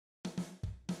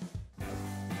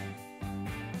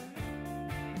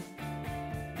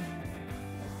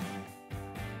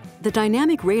The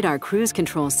Dynamic Radar Cruise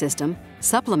Control system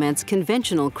supplements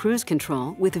conventional cruise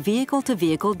control with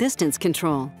vehicle-to-vehicle distance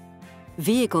control.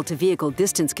 Vehicle-to-vehicle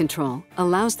distance control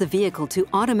allows the vehicle to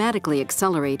automatically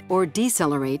accelerate or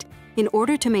decelerate in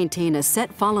order to maintain a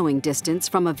set following distance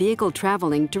from a vehicle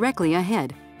traveling directly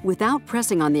ahead without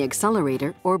pressing on the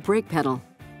accelerator or brake pedal.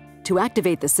 To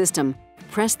activate the system,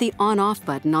 press the on-off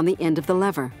button on the end of the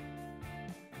lever.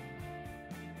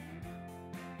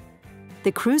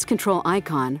 The cruise control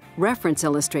icon, reference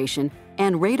illustration,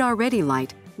 and radar ready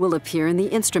light will appear in the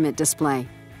instrument display.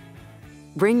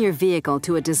 Bring your vehicle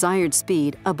to a desired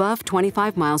speed above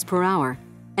 25 miles per hour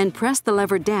and press the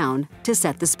lever down to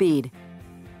set the speed.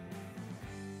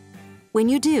 When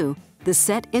you do, the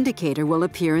set indicator will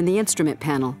appear in the instrument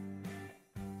panel.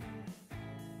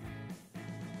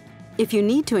 If you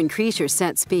need to increase your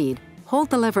set speed,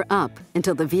 hold the lever up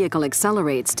until the vehicle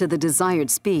accelerates to the desired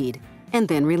speed and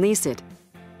then release it.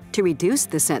 To reduce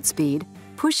the set speed,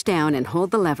 push down and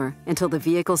hold the lever until the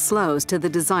vehicle slows to the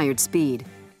desired speed.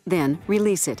 Then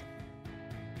release it.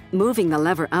 Moving the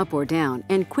lever up or down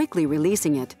and quickly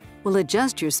releasing it will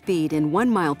adjust your speed in 1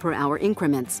 mile per hour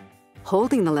increments.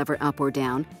 Holding the lever up or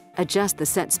down, adjust the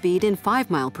set speed in 5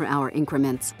 mile per hour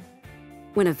increments.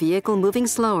 When a vehicle moving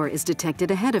slower is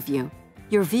detected ahead of you,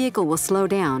 your vehicle will slow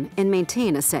down and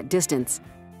maintain a set distance.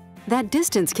 That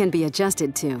distance can be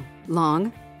adjusted to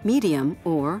long, medium,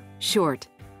 or short.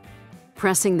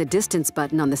 Pressing the distance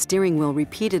button on the steering wheel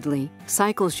repeatedly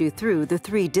cycles you through the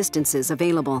 3 distances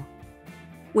available.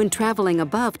 When traveling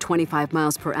above 25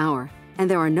 miles per hour and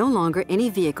there are no longer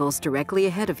any vehicles directly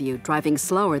ahead of you driving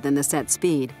slower than the set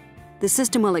speed, the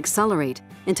system will accelerate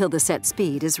until the set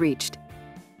speed is reached.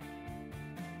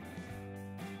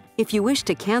 If you wish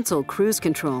to cancel cruise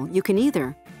control, you can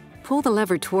either pull the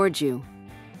lever towards you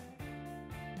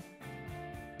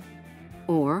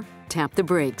or tap the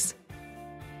brakes.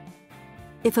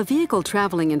 If a vehicle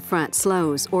traveling in front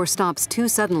slows or stops too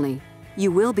suddenly,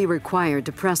 you will be required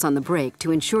to press on the brake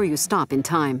to ensure you stop in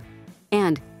time.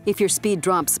 And if your speed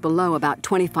drops below about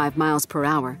 25 miles per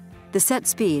hour, the set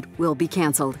speed will be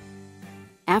canceled.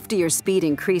 After your speed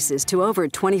increases to over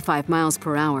 25 miles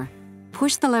per hour,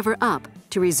 push the lever up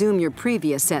to resume your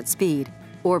previous set speed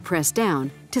or press down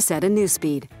to set a new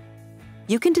speed.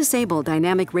 You can disable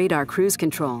Dynamic Radar Cruise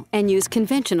Control and use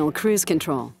conventional cruise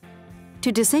control.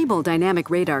 To disable Dynamic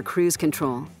Radar Cruise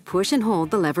Control, push and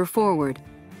hold the lever forward.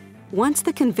 Once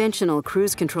the conventional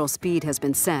cruise control speed has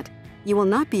been set, you will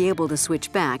not be able to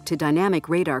switch back to Dynamic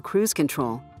Radar Cruise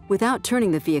Control without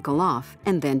turning the vehicle off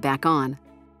and then back on.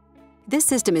 This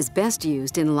system is best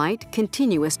used in light,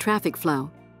 continuous traffic flow.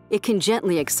 It can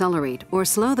gently accelerate or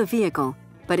slow the vehicle,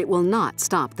 but it will not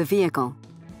stop the vehicle.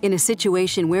 In a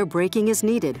situation where braking is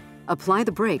needed, apply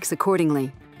the brakes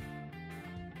accordingly.